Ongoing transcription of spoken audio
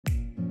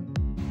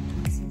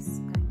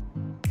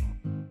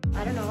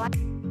I don't know why.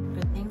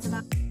 Good things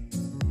about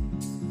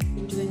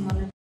doing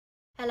one.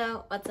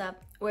 Hello, what's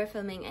up? We're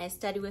filming a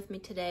study with me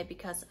today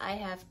because I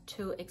have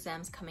 2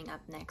 exams coming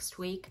up next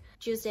week.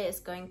 Tuesday is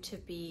going to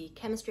be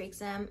chemistry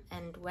exam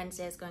and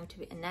Wednesday is going to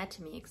be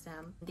anatomy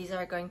exam. These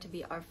are going to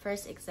be our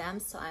first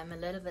exams, so I'm a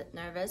little bit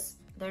nervous.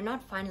 They're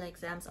not final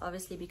exams,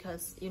 obviously,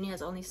 because uni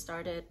has only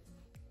started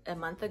a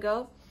month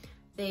ago.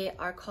 They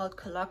are called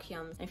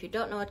colloquiums. If you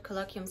don't know what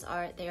colloquiums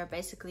are, they are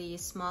basically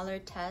smaller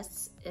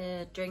tests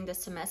during the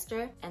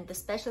semester. And the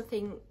special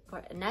thing for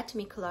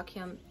anatomy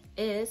colloquium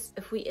is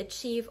if we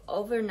achieve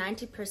over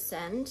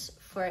 90%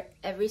 for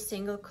every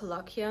single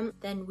colloquium,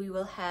 then we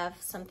will have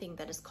something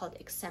that is called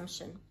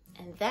exemption.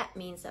 And that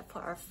means that for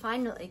our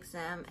final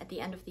exam at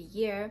the end of the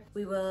year,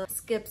 we will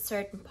skip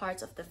certain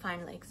parts of the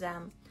final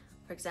exam.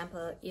 For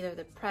example, either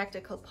the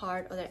practical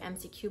part or the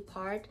MCQ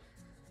part,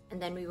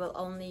 and then we will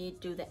only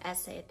do the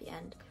essay at the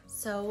end.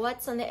 So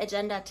what's on the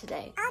agenda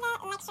today? All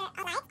the lecture,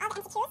 all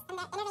the MCQs, and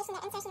their innovation,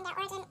 their insertion, their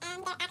origin,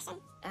 and their action.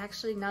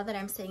 Actually, now that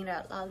I'm saying it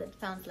out loud, it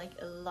sounds like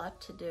a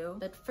lot to do.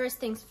 But first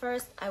things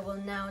first, I will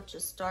now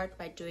just start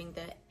by doing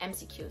the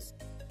MCQs.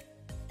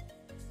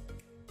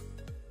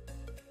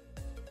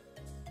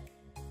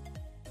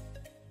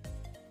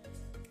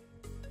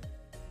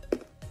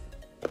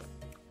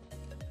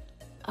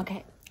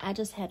 Okay, I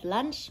just had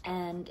lunch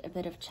and a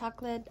bit of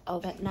chocolate. Oh,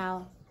 but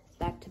now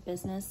back to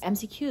business.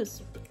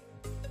 MCQs.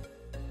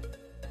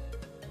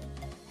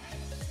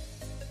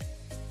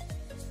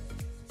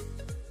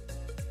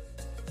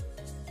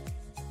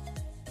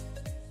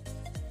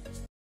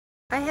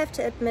 I have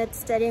to admit,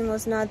 studying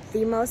was not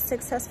the most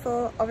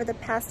successful over the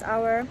past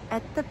hour.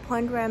 At the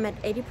point where I'm at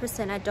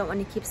 80%, I don't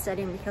want to keep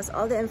studying because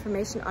all the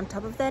information on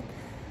top of that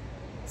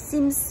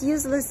seems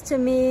useless to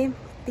me,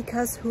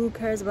 because who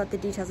cares about the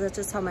details? That's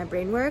just how my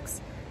brain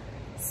works.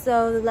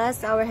 So the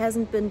last hour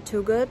hasn't been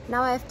too good.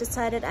 Now I've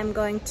decided I'm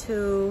going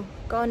to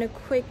go on a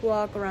quick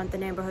walk around the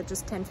neighborhood,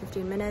 just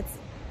 10-15 minutes,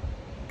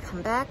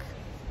 come back,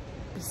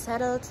 be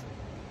settled,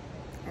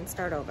 and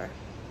start over.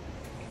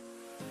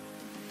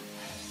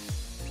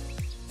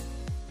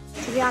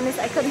 To be honest,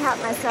 I couldn't help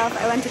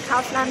myself. I went to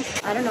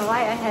Kaufland. I don't know why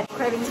I had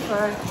cravings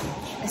for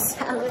a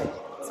salad,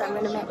 so I'm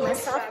gonna make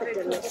myself a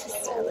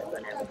delicious salad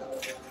when I'm home.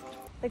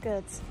 The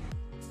goods.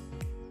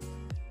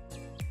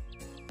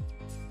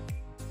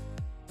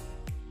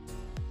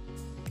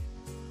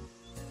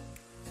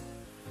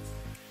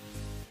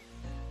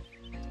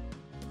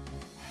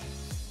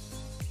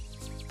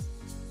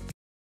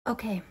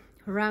 Okay,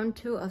 round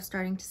 2 of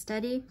starting to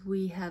study.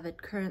 We have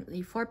it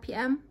currently 4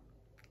 p.m.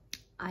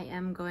 I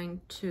am going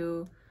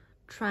to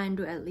try and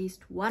do at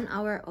least 1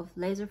 hour of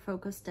laser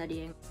focused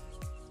studying.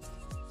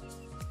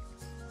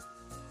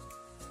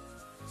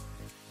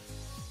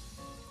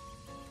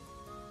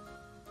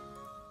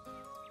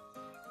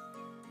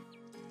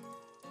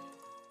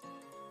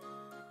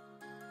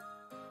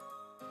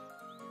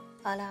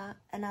 Voila,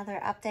 another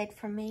update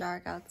from me.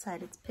 Dark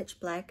outside, it's pitch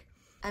black.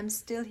 I'm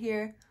still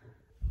here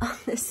on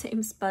the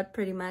same spot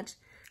pretty much.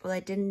 Well,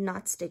 I did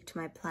not stick to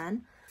my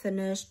plan.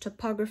 Finished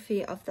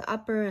topography of the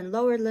upper and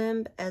lower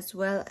limb as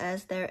well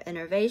as their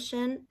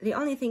innervation. The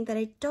only thing that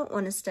I don't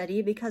want to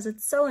study, because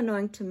it's so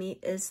annoying to me,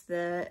 is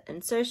the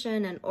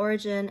insertion and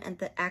origin and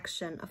the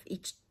action of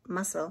each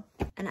muscle.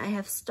 And I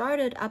have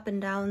started up and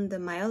down the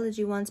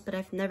myology ones, but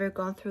I've never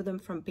gone through them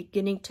from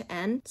beginning to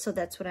end. So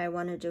that's what I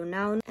want to do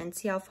now and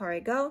see how far I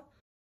go.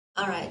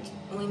 Alright,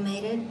 we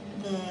made it.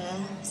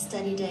 The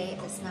study day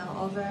is now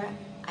over.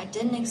 I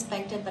didn't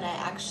expect it, but I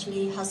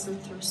actually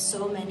hustled through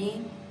so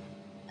many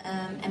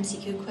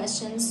MCQ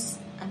questions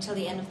until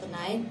the end of the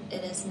night.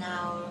 It is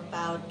now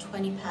about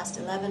 20 past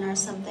 11 or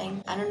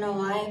something. I don't know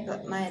why,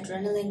 but my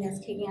adrenaline is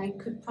kicking. I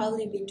could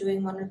probably be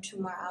doing 1 or 2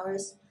 more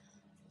hours,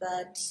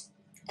 but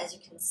as you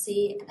can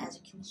see and as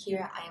you can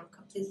hear, I am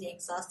completely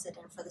exhausted,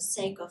 and for the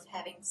sake of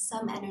having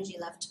some energy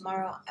left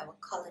tomorrow, I will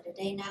call it a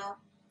day now.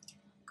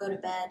 Go to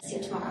bed. See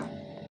you tomorrow.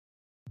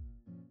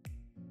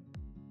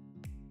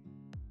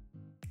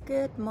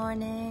 Good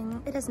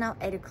morning. It is now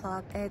 8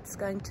 o'clock. It's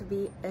going to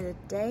be a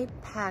day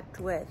packed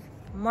with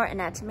more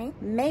anatomy,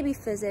 maybe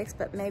physics,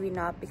 but maybe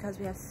not, because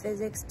we have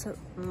physics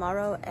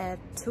tomorrow at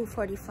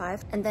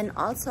 2:45. And then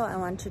also I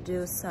want to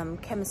do some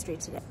chemistry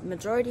today. The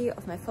majority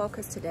of my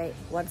focus today,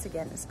 once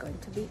again, is going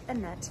to be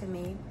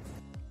anatomy.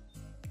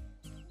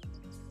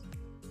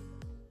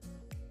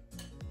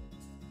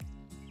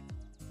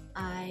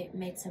 I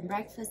made some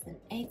breakfast and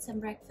ate some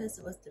breakfast.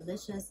 It was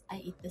delicious. I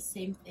eat the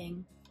same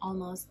thing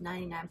almost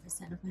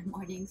 99% of my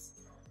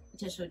mornings,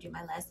 which I showed you in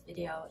my last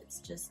video. It's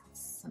just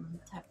some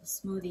type of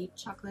smoothie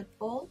chocolate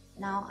bowl.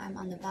 Now I'm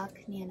on the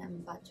balcony and I'm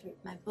about to read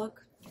my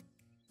book.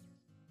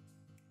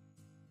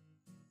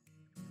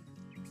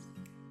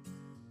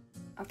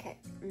 Okay,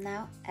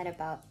 now at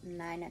about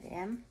 9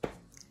 a.m.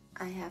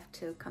 I have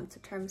to come to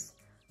terms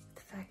with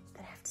the fact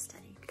that I have to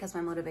study, because my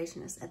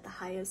motivation is at the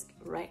highest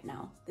right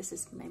now. This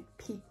is my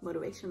peak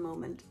motivation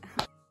moment.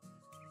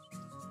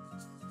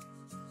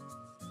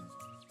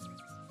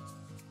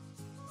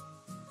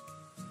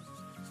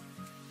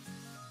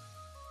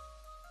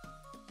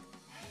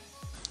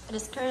 It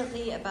is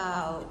currently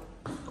about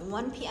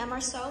 1 p.m.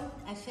 or so.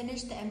 I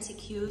finished the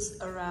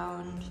MCQs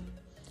around,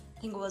 I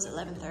think it was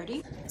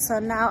 11:30. So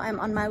now I'm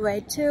on my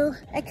way to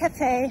a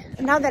cafe.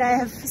 Now that I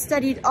have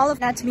studied all of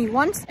anatomy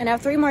once and I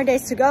have 3 more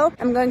days to go,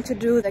 I'm going to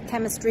do the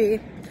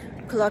chemistry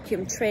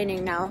colloquium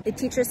training now. The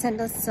teacher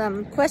sent us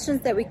some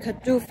questions that we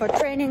could do for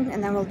training,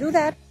 and then we'll do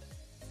that.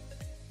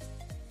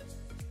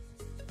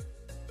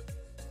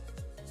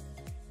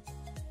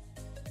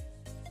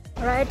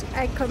 Alright,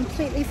 I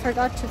completely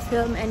forgot to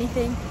film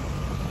anything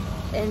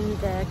in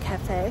the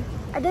cafe.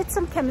 I did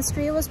some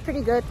chemistry, it was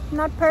pretty good.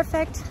 Not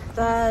perfect,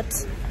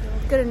 but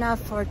good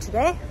enough for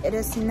today. It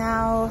is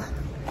now,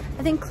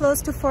 I think,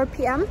 close to 4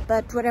 p.m.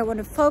 But what I want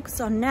to focus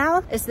on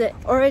now is the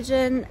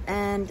origin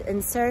and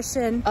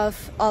insertion of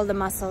all the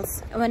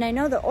muscles. And when I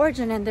know the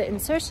origin and the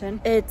insertion,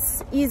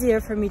 it's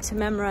easier for me to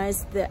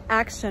memorize the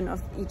action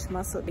of each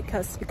muscle,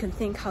 because you can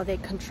think how they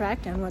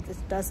contract and what this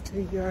does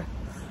to your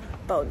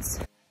bones.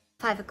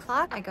 5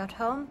 o'clock, I got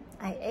home,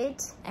 I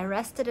ate, I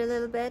rested a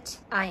little bit.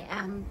 I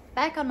am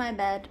back on my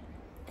bed,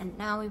 and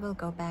now we will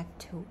go back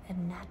to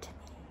anatomy.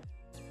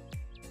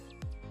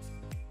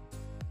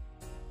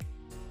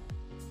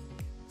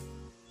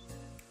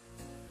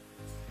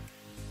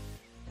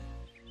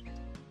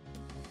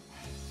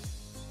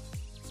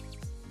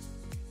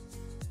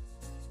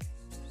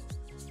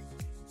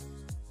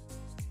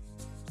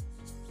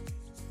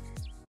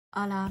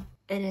 Hola,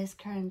 it is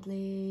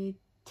currently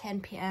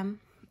 10 p.m.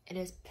 It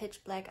is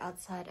pitch black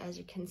outside, as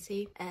you can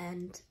see,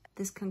 and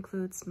this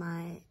concludes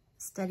my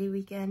study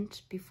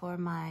weekend before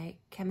my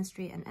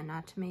chemistry and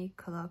anatomy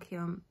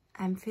colloquium.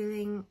 I'm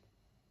feeling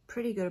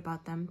pretty good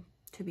about them,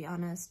 to be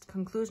honest.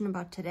 Conclusion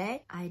about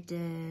today: I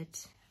did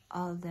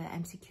all the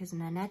MCQs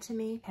in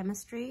anatomy,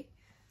 chemistry,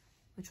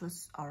 which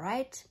was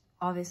alright.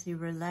 Obviously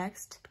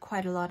relaxed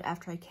quite a lot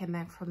after I came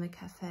back from the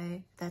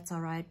cafe. That's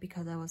alright,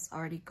 because I was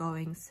already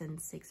going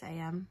since 6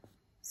 a.m.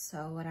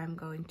 So what I'm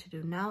going to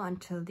do now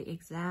until the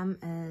exam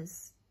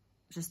is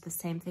just the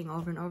same thing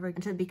over and over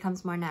until it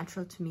becomes more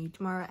natural to me.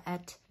 Tomorrow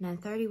at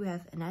 9:30 we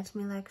have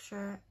anatomy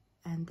lecture,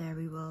 and there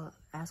we will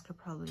ask her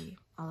probably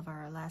all of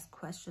our last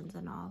questions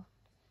and all.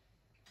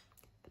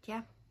 But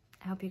yeah,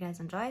 I hope you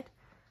guys enjoyed.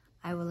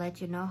 I will let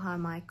you know how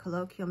my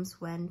colloquiums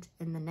went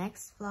in the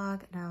next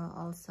vlog, and I will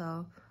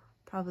also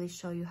probably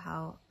show you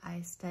how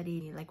I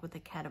study, like with the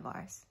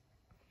cadavers.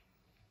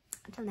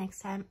 Until next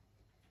time.